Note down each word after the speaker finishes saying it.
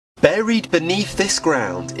Buried beneath this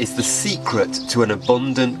ground is the secret to an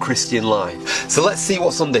abundant Christian life. So let's see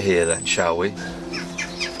what's under here then, shall we?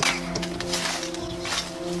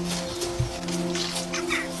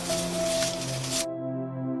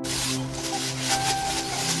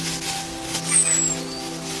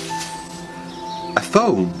 A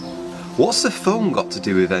phone? What's a phone got to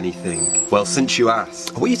do with anything? Well, since you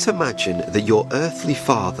asked, I want you to imagine that your earthly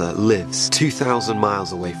father lives 2,000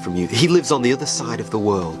 miles away from you. He lives on the other side of the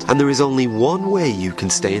world, and there is only one way you can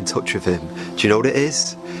stay in touch with him. Do you know what it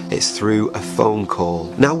is? It's through a phone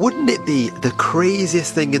call. Now, wouldn't it be the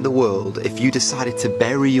craziest thing in the world if you decided to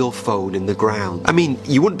bury your phone in the ground? I mean,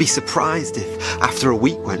 you wouldn't be surprised if after a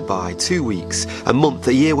week went by, 2 weeks, a month,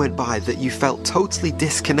 a year went by, that you felt totally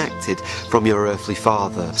disconnected from your earthly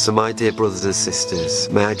father. So my dear brothers and sisters,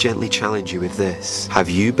 may I gently challenge you with this. Have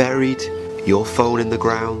you buried your phone in the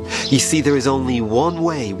ground? You see, there is only one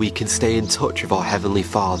way we can stay in touch with our Heavenly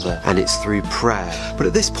Father, and it's through prayer. But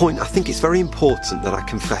at this point, I think it's very important that I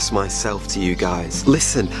confess myself to you guys.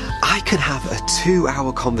 Listen, I can have a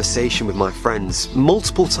 2-hour conversation with my friends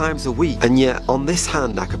multiple times a week, and yet on this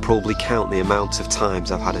hand I could probably count the amount of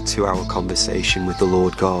times I've had a 2-hour conversation with the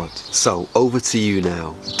Lord God. So over to you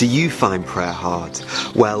now. Do you find prayer hard?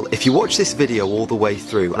 Well, if you watch this video all the way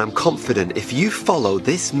through, and I'm confident if you follow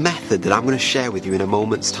this method that I'm going to share with you in a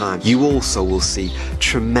moment's time, you also will see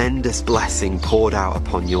tremendous blessing poured out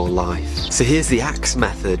upon your life. So here's the ACTS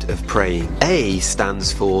method of praying. A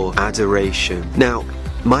stands for adoration. Now,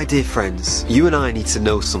 my dear friends, you and I need to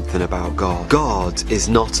know something about God. God is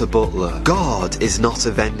not a butler. God is not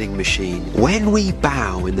a vending machine. When we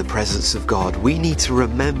bow in the presence of God, we need to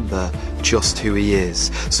remember just who He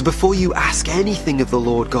is. So before you ask anything of the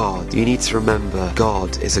Lord God, you need to remember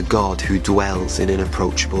God is a God who dwells in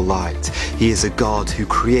inapproachable light. He is a God who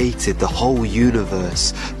created the whole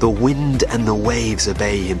universe. The wind and the waves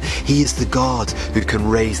obey Him. He is the God who can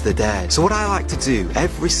raise the dead. So what I like to do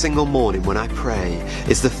every single morning when I pray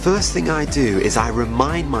is the first thing I do is I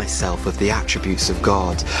remind myself of the attributes of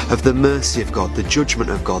God, of the mercy of God, the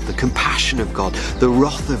judgment of God, the compassion of God, the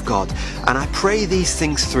wrath of God, and I pray these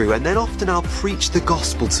things through, and then often I'll preach the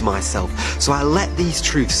gospel to myself. So I let these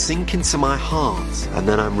truths sink into my heart, and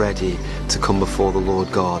then I'm ready to come before the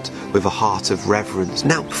Lord God with a heart of reverence.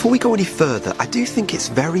 Now, before we go any further, I do think it's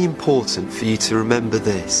very important for you to remember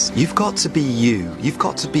this. You've got to be you. You've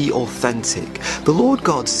got to be authentic. The Lord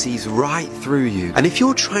God sees right through you. And if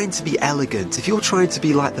you're trying to be elegant, if you're trying to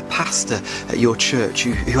be like the pastor at your church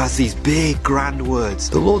who has these big grand words,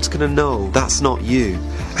 the Lord's going to know that's not you.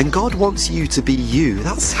 And God wants you to be you.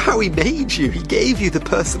 That's how He made you. He gave you the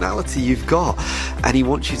personality you've got, and He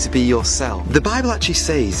wants you to be yourself. The Bible actually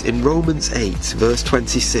says in Romans 8 verse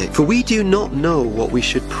 26, "For we do not know what we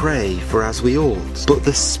should pray for as we ought, but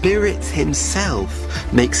the Spirit Himself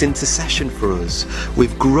makes intercession for us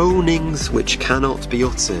with groanings which cannot be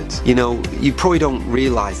uttered." You know, you probably don't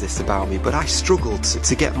realise this about me, but I struggle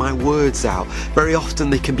to get my words out. Very often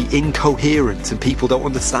they can be incoherent and people don't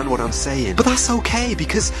understand what I'm saying. But that's okay,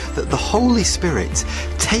 because the Holy Spirit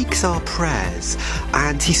takes our prayers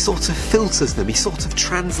and He sort of filters them, He sort of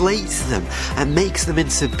translates them and makes them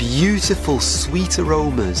into beautiful, sweet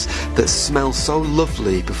aromas that smell so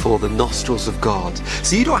lovely before the nostrils of God.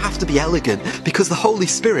 So you don't have to be elegant, because the Holy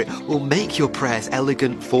Spirit will make your prayers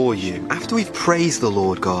elegant for you. After we've praised the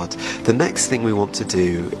Lord God, the next thing we want to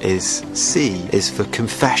do is for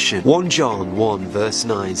confession. 1 John 1 verse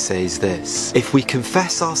 9 says this: "If we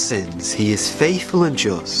confess our sins, He is faithful and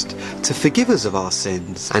just to forgive us of our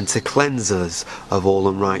sins and to cleanse us of all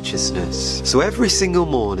unrighteousness." So every single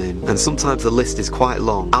morning, and sometimes the list is quite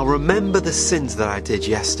long, I'll remember the sins that I did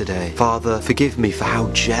yesterday. Father, forgive me for how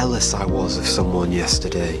jealous I was of someone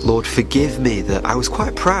yesterday. Lord, forgive me that I was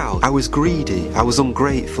quite proud, I was greedy, I was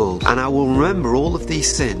ungrateful, and I will remember all of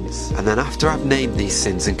these sins, and then after I've named these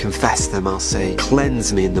sins and confessed them, I'll say,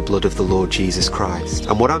 "Cleanse me in the blood of the Lord Jesus Christ."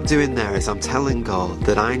 And what I'm doing there is I'm telling God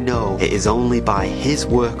that I know it is only by His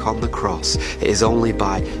work on the cross, it is only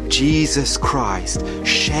by Jesus Christ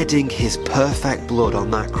shedding His perfect blood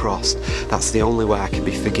on that cross, that's the only way I can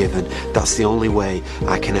be forgiven. That's the only way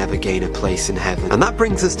I can ever gain a place in heaven. And that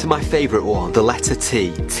brings us to my favourite one, the letter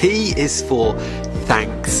T. T is for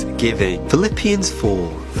thanksgiving. Philippians 4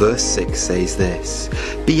 verse 6 says this: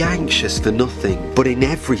 "Be anxious for nothing, but in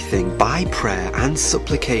everything by prayer and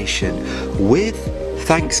supplication with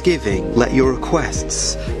Thanksgiving, let your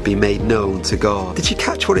requests be made known to God. Did you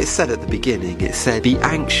catch what it said at the beginning? It said, be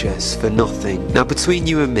anxious for nothing. Now between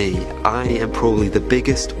you and me, I am probably the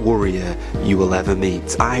biggest worrier you will ever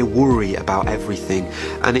meet. I worry about everything,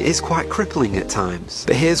 and it is quite crippling at times.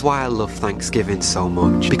 But here's why I love Thanksgiving so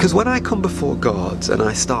much. Because when I come before God and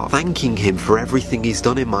I start thanking Him for everything He's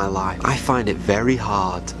done in my life, I find it very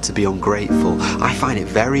hard to be ungrateful. I find it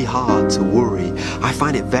very hard to worry. I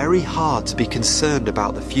find it very hard to be concerned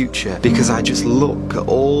about the future, because I just look at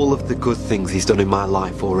all of the good things He's done in my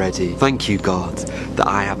life already. Thank you, God, that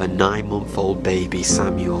I have a 9-month-old baby,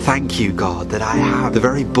 Samuel. Thank you, God, that I have the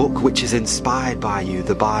very book which is inspired by you,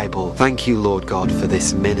 the Bible. Thank you, Lord God, for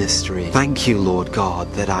this ministry. Thank you, Lord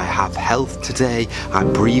God, that I have health today,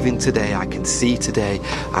 I'm breathing today, I can see today,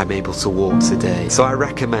 I'm able to walk today. So I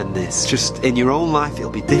recommend this. Just in your own life, it'll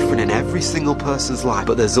be different in every single person's life,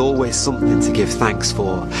 but there's always something to give thanks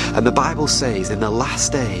for. And the Bible says in the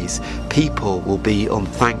last days, people will be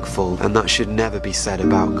unthankful, and that should never be said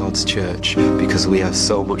about God's church, because we have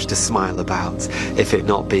so much to smile about, if it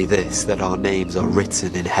not be this, that our names are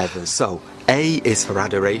written in heaven. So A is for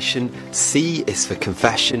adoration, C is for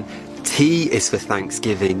confession, T is for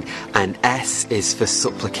thanksgiving, and S is for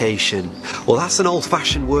supplication. Well, that's an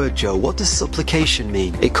old-fashioned word, Joe. What does supplication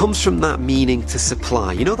mean? It comes from that meaning to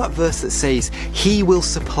supply. You know that verse that says, He will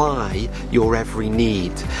supply your every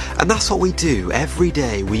need? And that's what we do every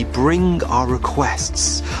day. We bring our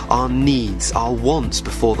requests, our needs, our wants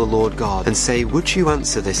before the Lord God and say, would you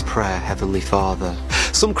answer this prayer, Heavenly Father?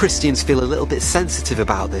 Some Christians feel a little bit sensitive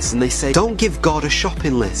about this, and they say, don't give God a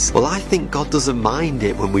shopping list. Well, I think God doesn't mind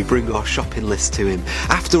it when we bring our shopping list to Him.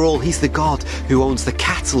 After all, He's the God who owns the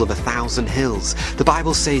cattle of 1,000 hills. The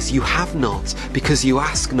Bible says you have not because you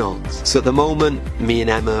ask not. So at the moment, me and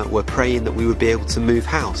Emma were praying that we would be able to move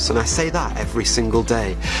house, and I say that every single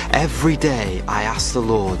day. Every day I ask the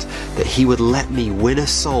Lord that He would let me win a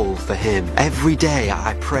soul for Him. Every day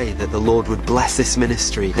I pray that the Lord would bless this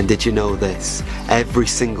ministry. And did you know this? Every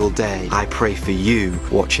single day I pray for you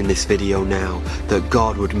watching this video now, that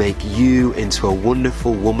God would make you into a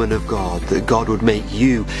wonderful woman of God, that God would make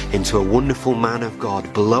you into a wonderful man of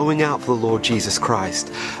God, blowing out for the Lord Jesus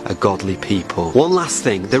Christ a godly people. One last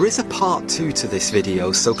thing, there is a part 2 to this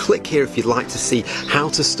video, so click here if you'd like to see how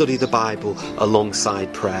to study the Bible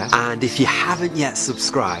alongside prayer. And if you haven't yet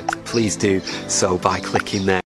subscribed, please do so by clicking there.